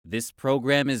This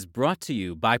program is brought to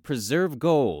you by Preserve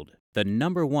Gold, the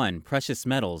 #1 precious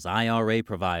metals IRA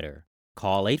provider.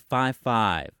 Call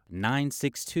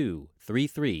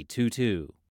 855-962-3322.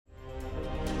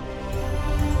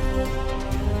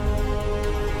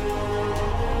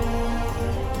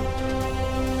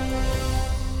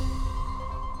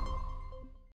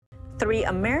 Three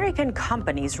American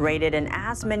companies raided in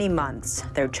as many months.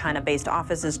 Their China-based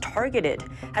offices targeted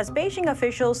as Beijing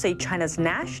officials say China's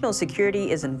national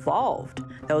security is involved.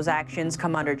 Those actions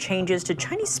come under changes to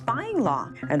Chinese spying law,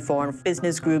 and foreign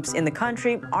business groups in the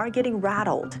country are getting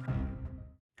rattled.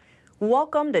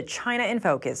 Welcome to China in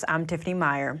Focus. I'm Tiffany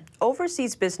Meyer.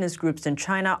 Overseas business groups in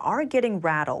China are getting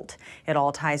rattled. It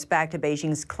all ties back to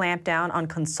Beijing's clampdown on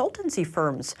consultancy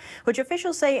firms, which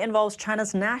officials say involves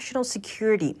China's national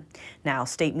security. Now,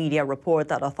 state media report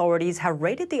that authorities have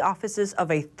raided the offices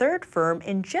of a third firm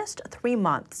in just 3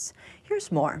 months.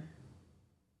 Here's more.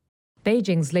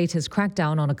 Beijing's latest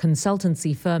crackdown on a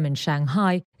consultancy firm in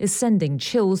Shanghai is sending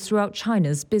chills throughout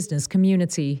China's business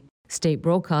community. State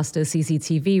broadcaster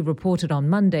CCTV reported on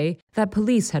Monday that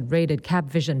police had raided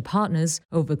Cabvision Partners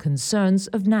over concerns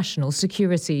of national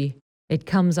security. It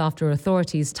comes after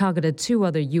authorities targeted 2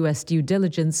 other U.S. due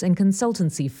diligence and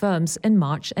consultancy firms in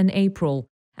March and April,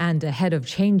 and ahead of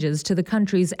changes to the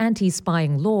country's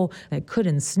anti-spying law that could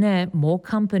ensnare more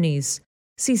companies.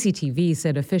 CCTV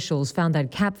said officials found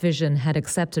that Cabvision had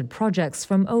accepted projects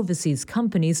from overseas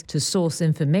companies to source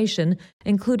information,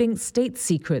 including state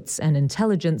secrets and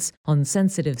intelligence on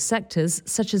sensitive sectors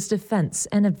such as defense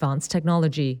and advanced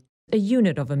technology. A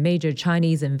unit of a major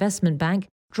Chinese investment bank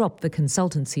dropped the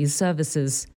consultancy's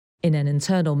services. In an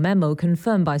internal memo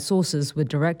confirmed by sources with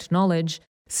direct knowledge,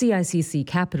 CICC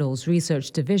Capital's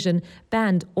research division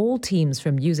banned all teams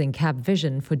from using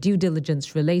Cabvision for due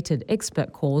diligence-related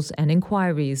expert calls and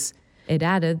inquiries. It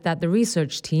added that the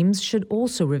research teams should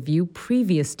also review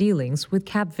previous dealings with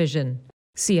Cabvision.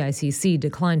 CICC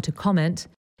declined to comment.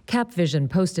 Cabvision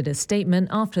posted a statement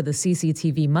after the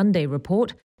CCTV Monday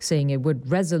report, saying it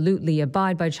would resolutely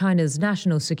abide by China's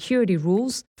national security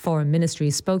rules. Foreign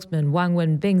Ministry spokesman Wang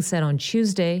Wenbing said on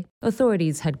Tuesday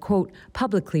authorities had, quote,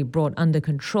 publicly brought under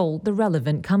control the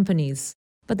relevant companies.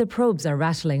 But the probes are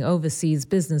rattling overseas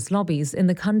business lobbies in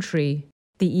the country.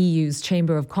 The EU's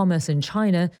Chamber of Commerce in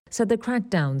China said the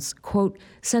crackdowns, quote,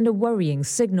 send a worrying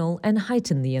signal and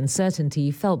heighten the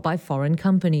uncertainty felt by foreign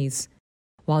companies.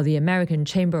 While the American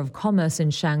Chamber of Commerce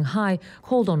in Shanghai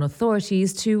called on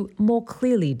authorities to more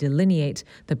clearly delineate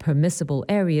the permissible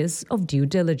areas of due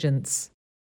diligence.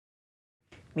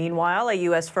 Meanwhile, a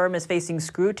U.S. firm is facing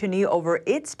scrutiny over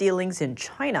its dealings in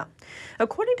China.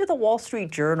 According to the Wall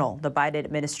Street Journal, the Biden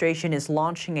administration is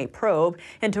launching a probe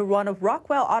into one of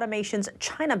Rockwell Automation's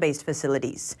China-based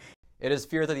facilities. It is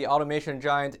feared that the automation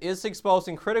giant is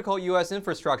exposing critical U.S.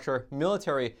 infrastructure,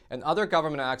 military, and other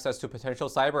government access to potential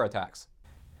cyber attacks.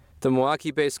 The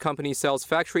Milwaukee-based company sells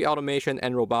factory automation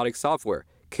and robotic software,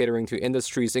 catering to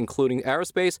industries including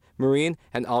aerospace, marine,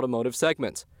 and automotive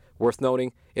segments. Worth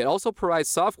noting, it also provides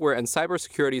software and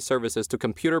cybersecurity services to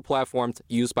computer platforms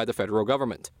used by the federal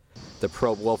government. The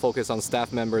probe will focus on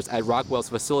staff members at Rockwell's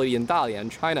facility in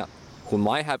Dalian, China, who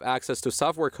might have access to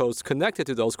software codes connected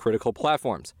to those critical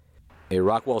platforms. A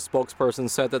Rockwell spokesperson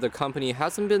said that the company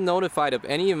hasn't been notified of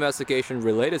any investigation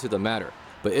related to the matter,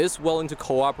 but is willing to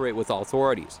cooperate with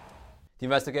authorities. The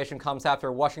investigation comes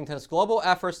after Washington's global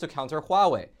efforts to counter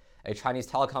Huawei, a Chinese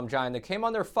telecom giant that came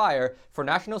under fire for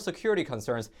national security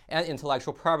concerns and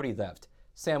intellectual property theft.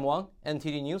 Sam Wang,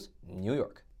 NTD News, New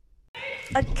York.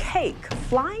 A cake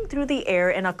flying through the air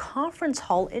in a conference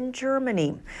hall in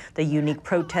Germany. The unique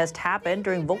protest happened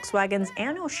during Volkswagen's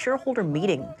annual shareholder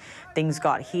meeting. Things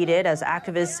got heated as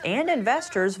activists and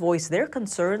investors voiced their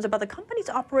concerns about the company's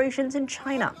operations in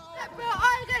China.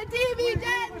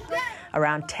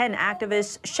 Around 10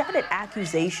 activists shouted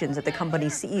accusations at the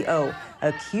company's CEO,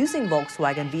 accusing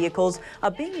Volkswagen vehicles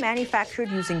of being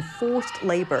manufactured using forced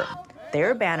labor.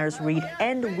 Their banners read,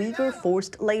 "End Uyghur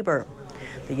Forced Labor."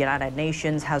 The United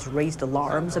Nations has raised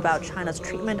alarms about China's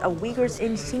treatment of Uyghurs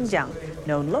in Xinjiang,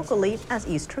 known locally as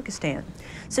East Turkestan,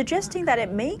 suggesting that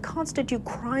it may constitute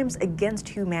crimes against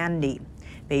humanity.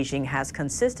 Beijing has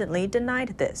consistently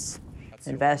denied this.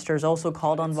 Investors also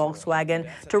called on Volkswagen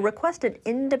to request an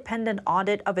independent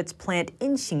audit of its plant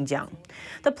in Xinjiang.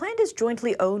 The plant is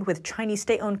jointly owned with Chinese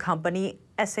state-owned company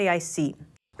SAIC.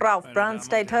 Ralph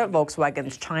Brandstatter,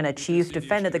 Volkswagen's China chief,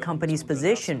 defended the company's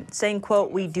position, saying,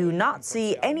 quote, "We do not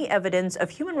see any evidence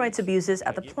of human rights abuses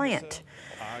at the plant."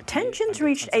 Tensions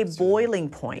reached a boiling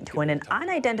point when an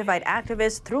unidentified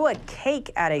activist threw a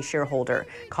cake at a shareholder,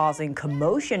 causing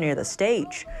commotion near the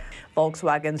stage.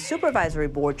 Volkswagen's supervisory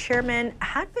board chairman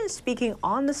had been speaking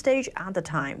on the stage at the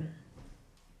time.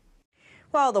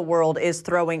 While the world is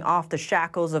throwing off the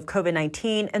shackles of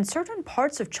COVID-19, in certain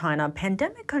parts of China,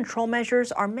 pandemic control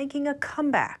measures are making a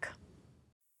comeback.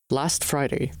 Last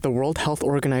Friday, the World Health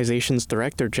Organization's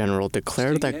Director General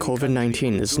declared that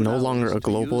COVID-19 is no longer a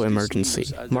global emergency,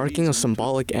 marking a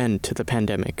symbolic end to the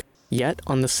pandemic. Yet,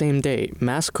 on the same day,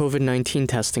 mass COVID-19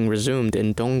 testing resumed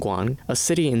in Dongguan, a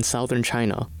city in southern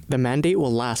China. The mandate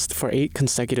will last for 8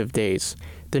 consecutive days.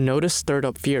 The notice stirred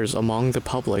up fears among the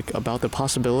public about the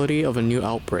possibility of a new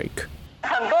outbreak.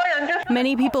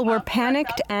 Many people were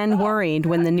panicked and worried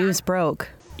when the news broke.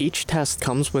 Each test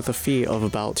comes with a fee of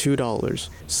about $2.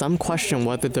 Some question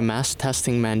whether the mass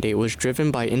testing mandate was driven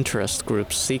by interest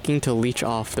groups seeking to leech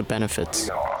off the benefits.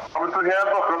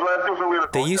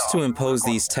 They used to impose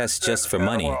these tests just for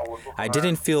money. I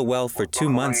didn't feel well for 2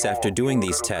 months after doing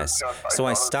these tests, so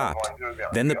I stopped.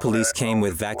 Then the police came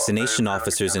with vaccination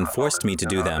officers and forced me to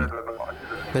do them.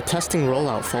 The testing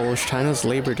rollout follows China's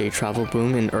Labor Day travel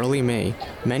boom in early May.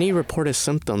 Many reported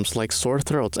symptoms like sore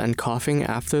throats and coughing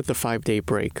after the 5-day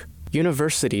break.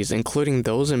 Universities, including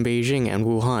those in Beijing and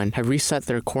Wuhan, have reset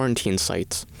their quarantine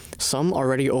sites, some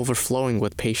already overflowing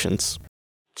with patients.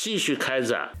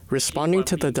 Responding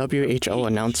to the WHO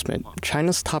announcement,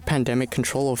 China's top pandemic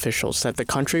control officials said the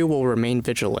country will remain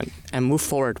vigilant and move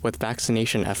forward with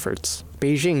vaccination efforts.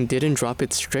 Beijing didn't drop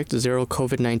its strict zero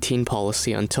COVID-19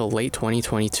 policy until late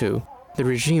 2022. The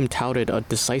regime touted a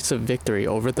decisive victory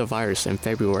over the virus in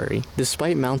February,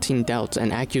 despite mounting doubts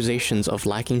and accusations of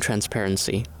lacking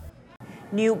transparency.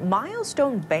 New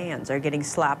milestone bans are getting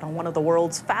slapped on one of the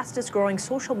world's fastest-growing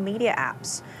social media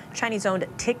apps. Chinese-owned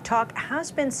TikTok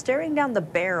has been staring down the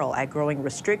barrel at growing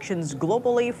restrictions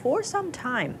globally for some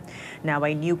time. Now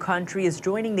a new country is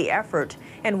joining the effort,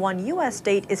 and one U.S.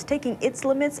 state is taking its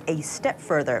limits a step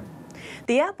further.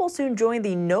 The app will soon join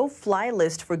the no-fly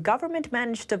list for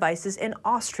government-managed devices in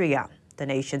Austria. The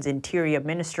nation's interior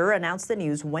minister announced the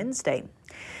news Wednesday.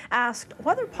 Asked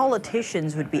whether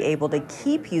politicians would be able to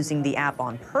keep using the app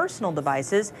on personal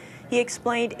devices, he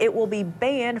explained it will be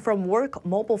banned from work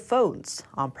mobile phones.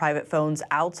 On private phones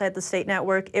outside the state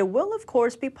network, it will of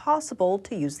course be possible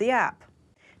to use the app.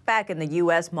 Back in the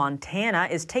U.S., Montana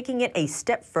is taking it a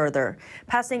step further,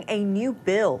 passing a new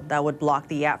bill that would block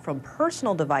the app from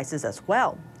personal devices as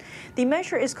well. The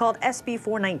measure is called SB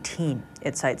 419.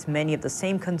 It cites many of the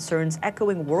same concerns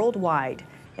echoing worldwide: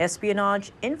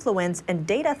 espionage, influence, and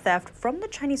data theft from the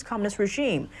Chinese Communist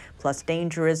regime, plus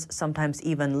dangerous, sometimes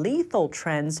even lethal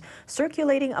trends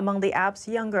circulating among the app's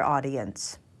younger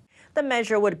audience. The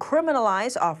measure would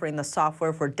criminalize offering the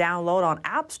software for download on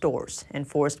app stores,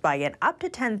 enforced by an up to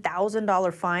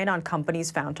 $10,000 fine on companies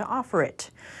found to offer it.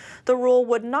 The rule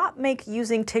would not make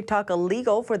using TikTok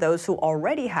illegal for those who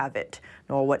already have it,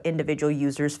 nor would individual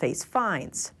users face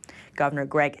fines. Governor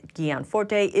Greg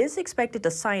Gianforte is expected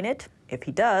to sign it. If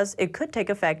he does, it could take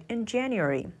effect in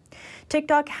January.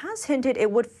 TikTok has hinted it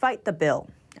would fight the bill.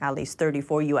 At least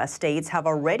 34 U.S. states have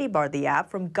already barred the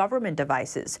app from government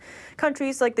devices.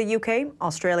 Countries like the UK,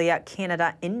 Australia,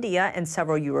 Canada, India, and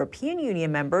several European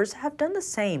Union members have done the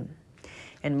same.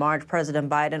 In March, President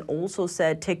Biden also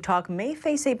said TikTok may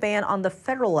face a ban on the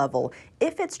federal level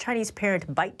if its Chinese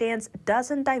parent ByteDance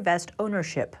doesn't divest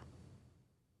ownership.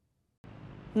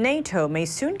 NATO may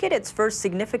soon get its first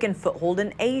significant foothold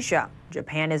in Asia.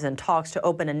 Japan is in talks to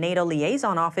open a NATO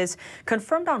liaison office,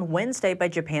 confirmed on Wednesday by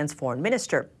Japan's foreign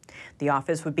minister. The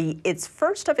office would be its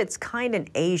first of its kind in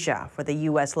Asia for the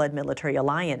U.S.-led military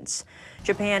alliance.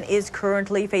 Japan is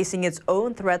currently facing its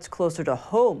own threats closer to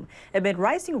home amid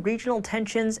rising regional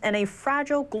tensions and a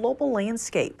fragile global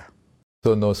landscape.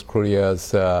 So North Korea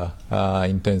is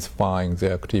intensifying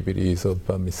the activities of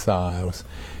missiles,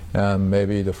 and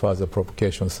maybe the further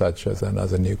provocations such as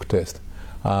another nuke test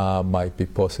might be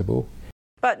possible.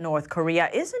 But North Korea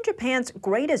isn't Japan's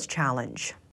greatest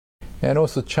challenge. And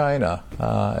also China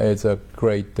is a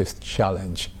greatest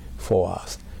challenge for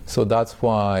us. So that's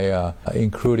why,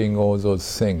 including all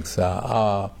those things,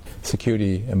 our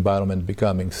security environment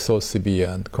becoming so severe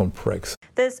and complex.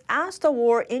 This as the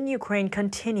war in Ukraine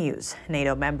continues.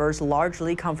 NATO members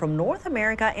largely come from North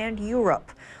America and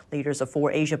Europe. Leaders of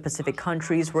 4 Asia-Pacific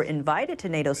countries were invited to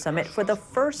NATO summit for the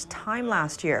first time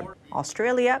last year: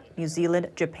 Australia, New Zealand,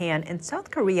 Japan, and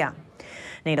South Korea.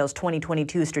 NATO's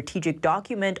 2022 strategic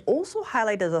document also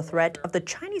highlighted the threat of the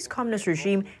Chinese Communist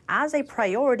regime as a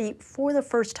priority for the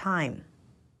first time.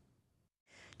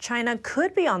 China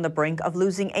could be on the brink of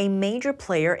losing a major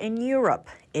player in Europe.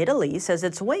 Italy says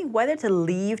it's weighing whether to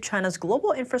leave China's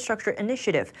global infrastructure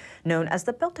initiative, known as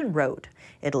the Belt and Road.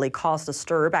 Italy caused a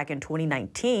stir back in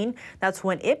 2019. That's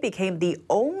when it became the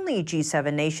only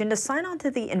G7 nation to sign on to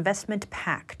the investment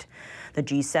pact. The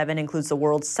G7 includes the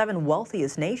world's 7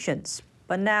 wealthiest nations.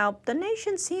 But now, the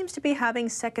nation seems to be having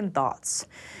second thoughts.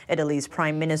 Italy's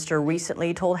prime minister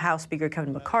recently told House Speaker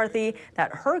Kevin McCarthy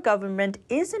that her government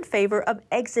is in favor of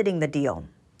exiting the deal.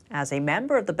 As a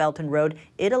member of the Belt and Road,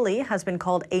 Italy has been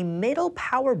called a middle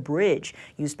power bridge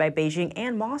used by Beijing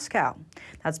and Moscow.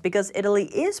 That's because Italy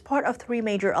is part of 3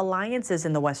 major alliances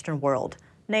in the Western world: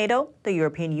 NATO, the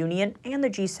European Union, and the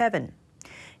G7.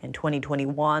 In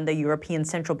 2021, the European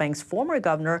Central Bank's former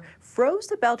governor froze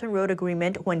the Belt and Road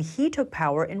Agreement when he took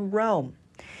power in Rome.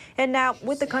 And now,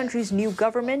 with the country's new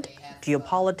government,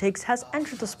 geopolitics has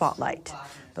entered the spotlight.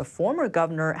 The former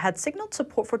governor had signaled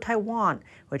support for Taiwan,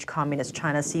 which Communist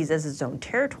China sees as its own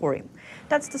territory.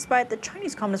 That's despite the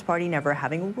Chinese Communist Party never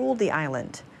having ruled the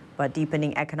island. But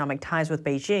deepening economic ties with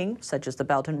Beijing, such as the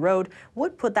Belt and Road,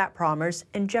 would put that promise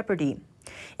in jeopardy.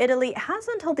 Italy has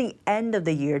until the end of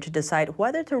the year to decide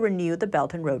whether to renew the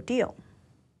Belt and Road deal.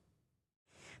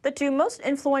 The 2 most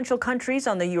influential countries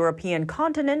on the European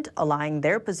continent aligning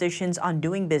their positions on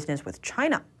doing business with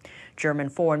China. German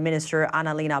Foreign Minister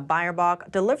Annalena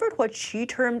Baerbock delivered what she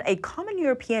termed a common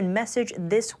European message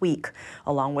this week,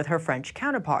 along with her French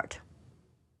counterpart.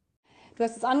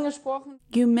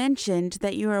 You mentioned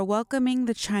that you are welcoming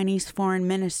the Chinese foreign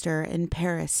minister in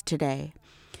Paris today.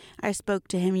 I spoke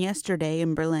to him yesterday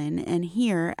in Berlin, and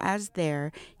here, as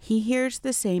there, he hears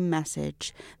the same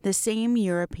message, the same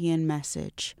European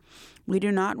message. We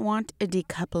do not want a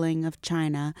decoupling of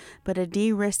China, but a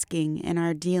de-risking in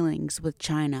our dealings with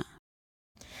China.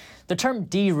 The term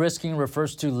de-risking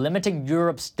refers to limiting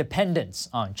Europe's dependence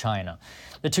on China.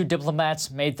 The 2 diplomats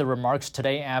made the remarks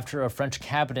today after a French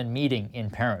cabinet meeting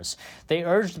in Paris. They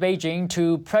urged Beijing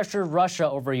to pressure Russia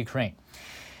over Ukraine.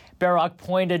 Baerbock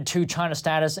pointed to China's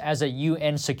status as a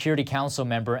UN Security Council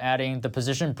member, adding the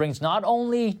position brings not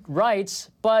only rights,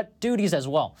 but duties as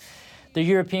well. The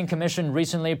European Commission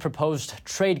recently proposed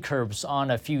trade curbs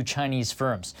on a few Chinese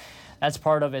firms. That's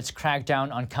part of its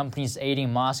crackdown on companies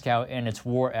aiding Moscow in its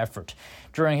war effort.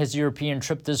 During his European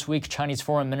trip this week, Chinese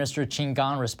Foreign Minister Qin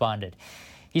Gang responded.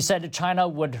 He said China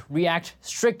would react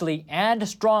strictly and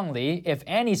strongly if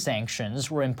any sanctions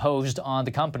were imposed on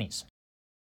the companies.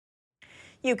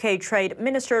 UK Trade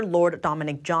Minister Lord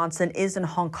Dominic Johnson is in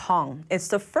Hong Kong. It's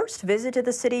the first visit to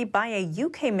the city by a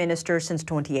UK minister since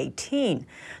 2018.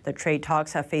 The trade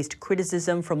talks have faced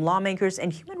criticism from lawmakers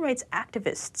and human rights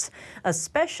activists,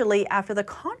 especially after the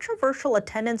controversial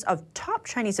attendance of top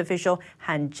Chinese official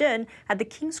Han Zhen at the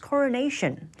King's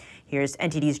coronation. Here's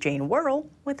NTD's Jane Worrell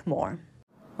with more.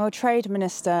 Well, Trade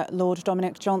Minister Lord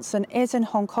Dominic Johnson is in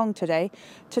Hong Kong today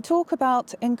to talk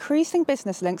about increasing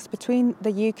business links between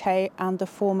the UK and the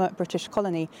former British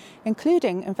colony,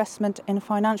 including investment in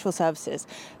financial services.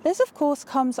 This, of course,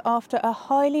 comes after a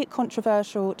highly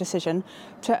controversial decision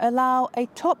to allow a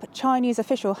top Chinese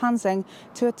official, Han Zhen,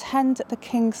 to attend the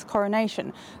King's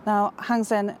coronation. Now, Han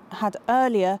Zhen had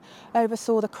earlier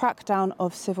oversaw the crackdown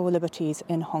of civil liberties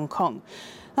in Hong Kong.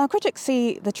 Now, critics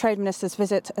see the Trade Minister's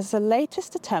visit as the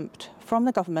latest attempt from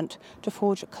the government to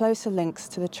forge closer links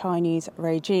to the Chinese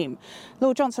regime.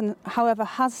 Lord Johnson, however,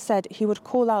 has said he would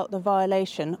call out the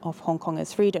violation of Hong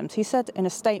Kongers' freedoms. He said in a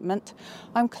statement,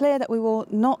 "I'm clear that we will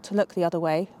not look the other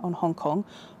way on Hong Kong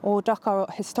or duck our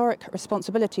historic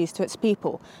responsibilities to its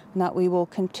people, and that we will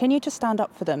continue to stand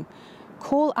up for them,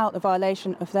 call out the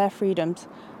violation of their freedoms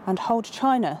and hold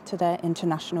China to their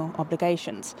international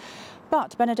obligations."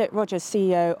 But Benedict Rogers,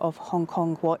 CEO of Hong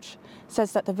Kong Watch,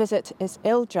 says that the visit is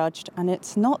ill-judged and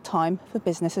it's not time for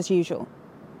business as usual.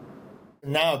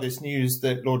 Now this news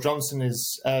that Lord Johnson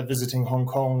is visiting Hong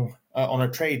Kong on a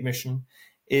trade mission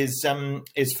is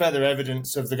further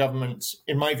evidence of the government,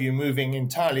 in my view, moving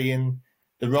entirely in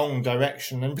the wrong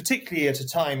direction, and particularly at a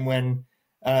time when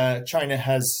China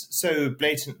has so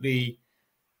blatantly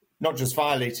not just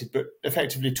violated, but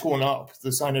effectively torn up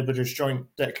the Sino-British Joint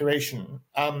Declaration.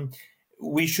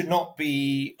 We should not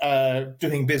be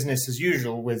doing business as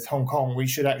usual with Hong Kong. We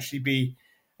should actually be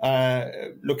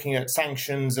looking at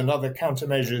sanctions and other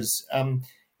countermeasures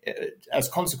as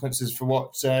consequences for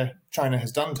what China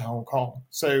has done to Hong Kong.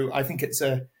 So I think it's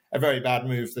a very bad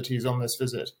move that he's on this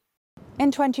visit. In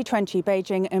 2020,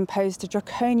 Beijing imposed a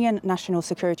draconian national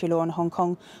security law on Hong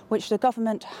Kong, which the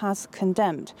government has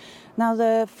condemned. Now,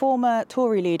 the former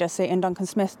Tory leader, Sir Ian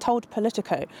Duncan-Smith, told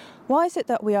Politico, "Why is it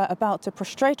that we are about to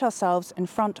prostrate ourselves in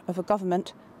front of a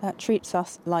government that treats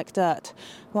us like dirt,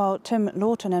 while Tim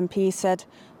Lawton MP said,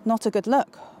 not a good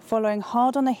look, following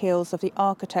hard on the heels of the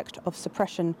architect of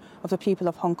suppression of the people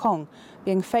of Hong Kong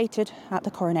being feted at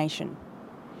the coronation.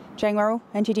 Jane Worrell,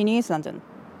 NTD News, London.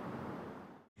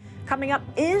 Coming up,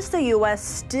 is the U.S.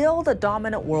 still the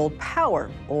dominant world power,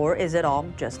 or is it all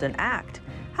just an act?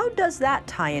 How does that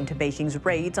tie into Beijing's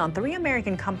raids on 3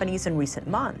 American companies in recent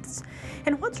months?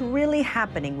 And what's really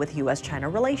happening with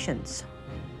U.S.-China relations?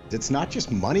 It's not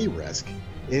just money risk,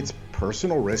 it's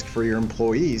personal risk for your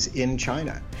employees in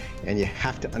China. And you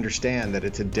have to understand that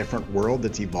it's a different world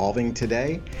that's evolving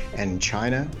today, and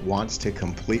China wants to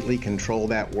completely control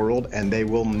that world, and they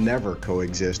will never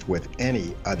coexist with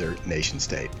any other nation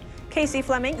state. Casey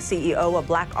Fleming, CEO of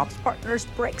Black Ops Partners,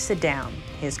 breaks it down.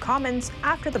 His comments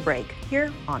after the break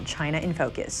here on China in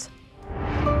Focus.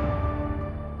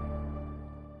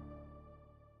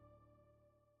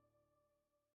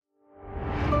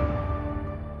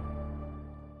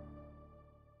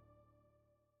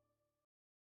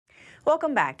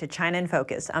 Welcome back to China in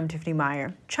Focus. I'm Tiffany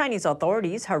Meyer. Chinese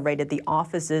authorities have raided the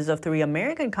offices of 3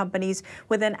 American companies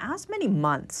within as many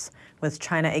months. With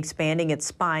China expanding its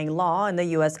spying law and the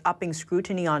U.S. upping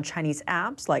scrutiny on Chinese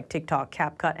apps like TikTok,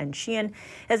 CapCut, and Shein,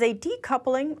 is a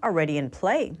decoupling already in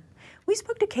play? We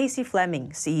spoke to Casey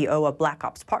Fleming, CEO of Black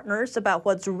Ops Partners, about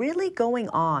what's really going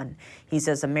on. He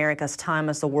says America's time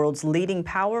as the world's leading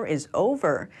power is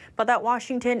over, but that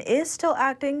Washington is still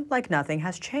acting like nothing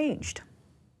has changed.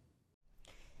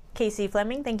 Casey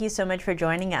Fleming, thank you so much for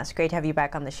joining us. Great to have you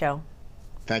back on the show.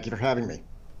 Thank you for having me.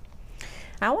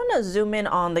 I want to zoom in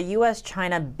on the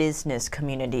U.S.-China business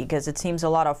community because it seems a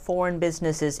lot of foreign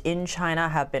businesses in China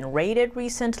have been raided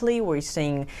recently. We're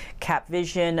seeing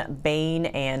Capvision, Bain,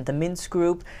 and the Mintz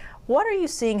Group. What are you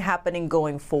seeing happening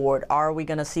going forward? Are we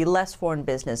going to see less foreign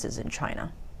businesses in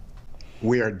China?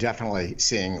 We are definitely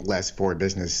seeing less foreign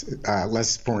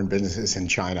businesses in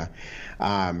China.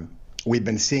 We've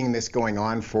been seeing this going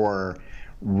on for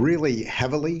really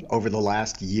heavily over the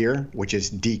last year, which is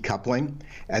decoupling.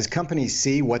 As companies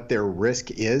see what their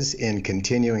risk is in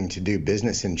continuing to do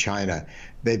business in China,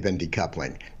 they've been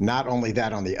decoupling. Not only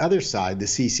that, on the other side, the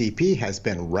CCP has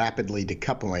been rapidly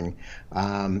decoupling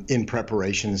in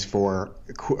preparations for,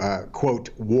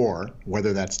 quote, war,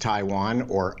 whether that's Taiwan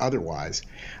or otherwise.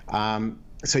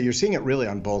 So you're seeing it really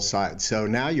on both sides. So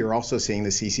now you're also seeing the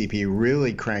CCP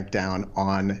really crank down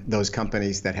on those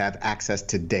companies that have access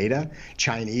to data,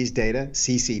 Chinese data,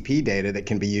 CCP data that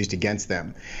can be used against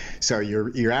them. So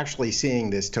you're actually seeing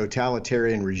this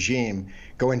totalitarian regime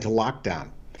go into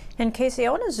lockdown. And Casey, I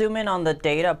want to zoom in on the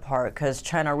data part because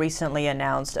China recently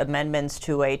announced amendments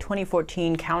to a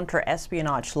 2014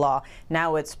 counter-espionage law.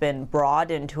 Now it's been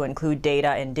broadened to include data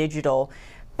and digital.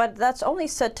 But that's only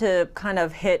set to kind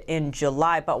of hit in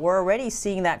July, but we're already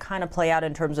seeing that kind of play out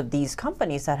in terms of these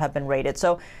companies that have been raided.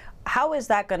 So how is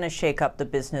that going to shake up the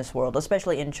business world,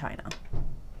 especially in China?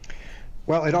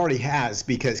 Well, it already has,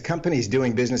 because companies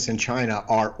doing business in China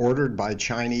are ordered by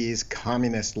Chinese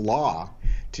communist law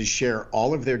to share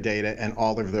all of their data and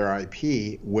all of their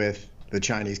IP with the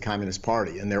Chinese Communist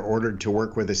Party, and they're ordered to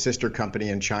work with a sister company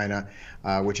in China,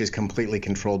 which is completely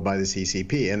controlled by the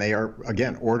CCP. And they are,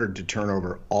 again, ordered to turn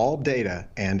over all data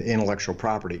and intellectual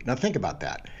property. Now think about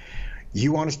that.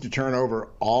 You want us to turn over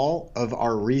all of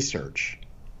our research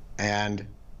and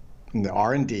the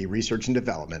R&D, research and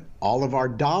development, all of our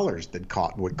dollars that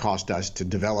would cost us to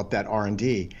develop that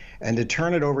R&D, and to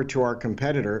turn it over to our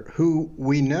competitor who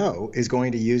we know is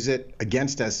going to use it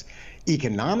against us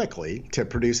economically to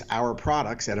produce our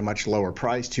products at a much lower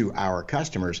price to our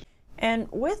customers. And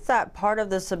with that, part of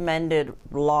this amended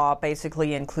law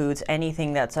basically includes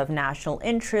anything that's of national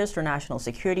interest or national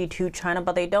security to China,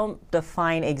 but they don't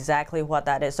define exactly what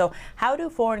that is. So how do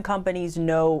foreign companies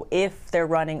know if they're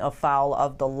running afoul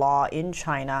of the law in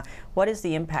China? What is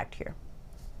the impact here?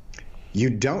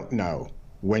 You don't know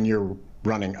when you're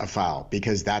running afoul,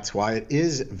 because that's why it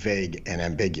is vague and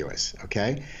ambiguous,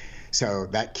 okay? So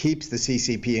that keeps the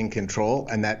CCP in control,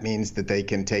 and that means that they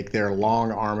can take their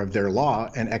long arm of their law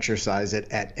and exercise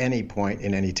it at any point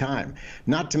in any time.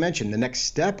 Not to mention the next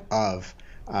step of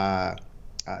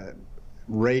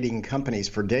raiding companies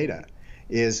for data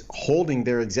is holding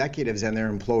their executives and their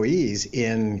employees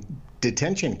in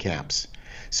detention camps.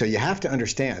 So you have to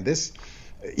understand this,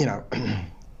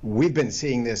 we've been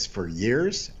seeing this for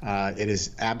years. It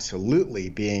is absolutely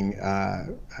being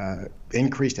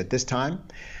increased at this time.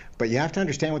 But you have to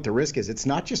understand what the risk is. It's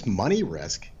not just money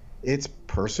risk. it's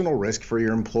personal risk for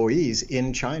your employees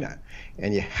in China.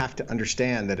 And you have to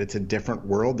understand that it's a different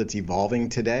world that's evolving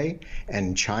today,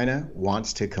 and China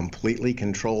wants to completely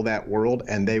control that world,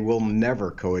 and they will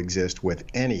never coexist with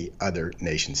any other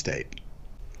nation state.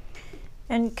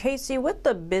 And Casey, with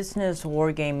the business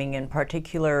wargaming in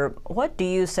particular, what do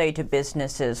you say to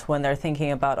businesses when they're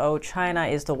thinking about, oh, China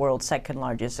is the world's second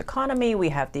largest economy, we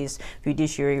have these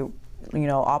fiduciary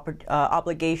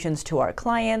obligations to our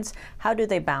clients? How do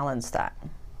they balance that?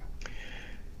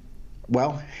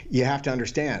 Well, you have to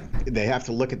understand, they have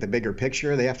to look at the bigger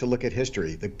picture, they have to look at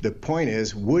history. The point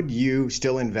is, would you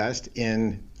still invest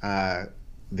in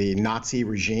the Nazi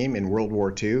regime in World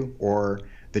War II, or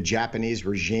the Japanese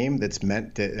regime that's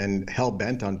meant to, and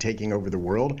hell-bent on taking over the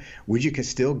world? Would you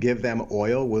still give them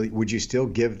oil? Would you still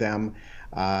give them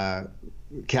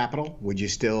capital? Would you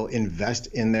still invest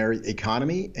in their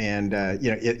economy? And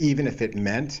even if it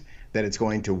meant that it's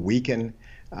going to weaken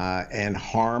and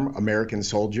harm American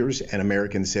soldiers and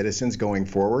American citizens going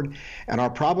forward. And our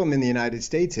problem in the United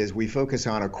States is we focus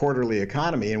on a quarterly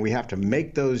economy, and we have to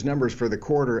make those numbers for the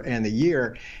quarter and the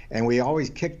year, and we always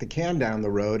kick the can down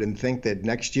the road and think that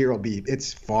next year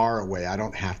it's far away, I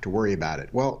don't have to worry about it.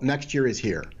 Well, next year is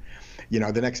here.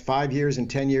 The next 5 years and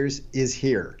 10 years is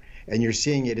here. And you're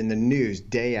seeing it in the news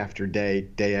day after day,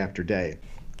 day after day.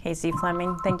 Casey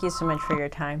Fleming, thank you so much for your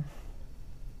time.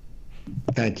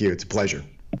 Thank you. It's a pleasure.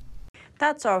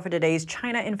 That's all for today's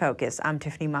China in Focus. I'm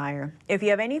Tiffany Meyer. If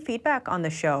you have any feedback on the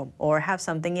show or have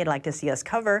something you'd like to see us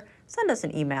cover, send us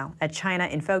an email at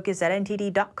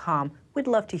chinainfocus@ntd.com. We'd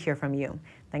love to hear from you.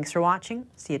 Thanks for watching.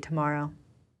 See you tomorrow.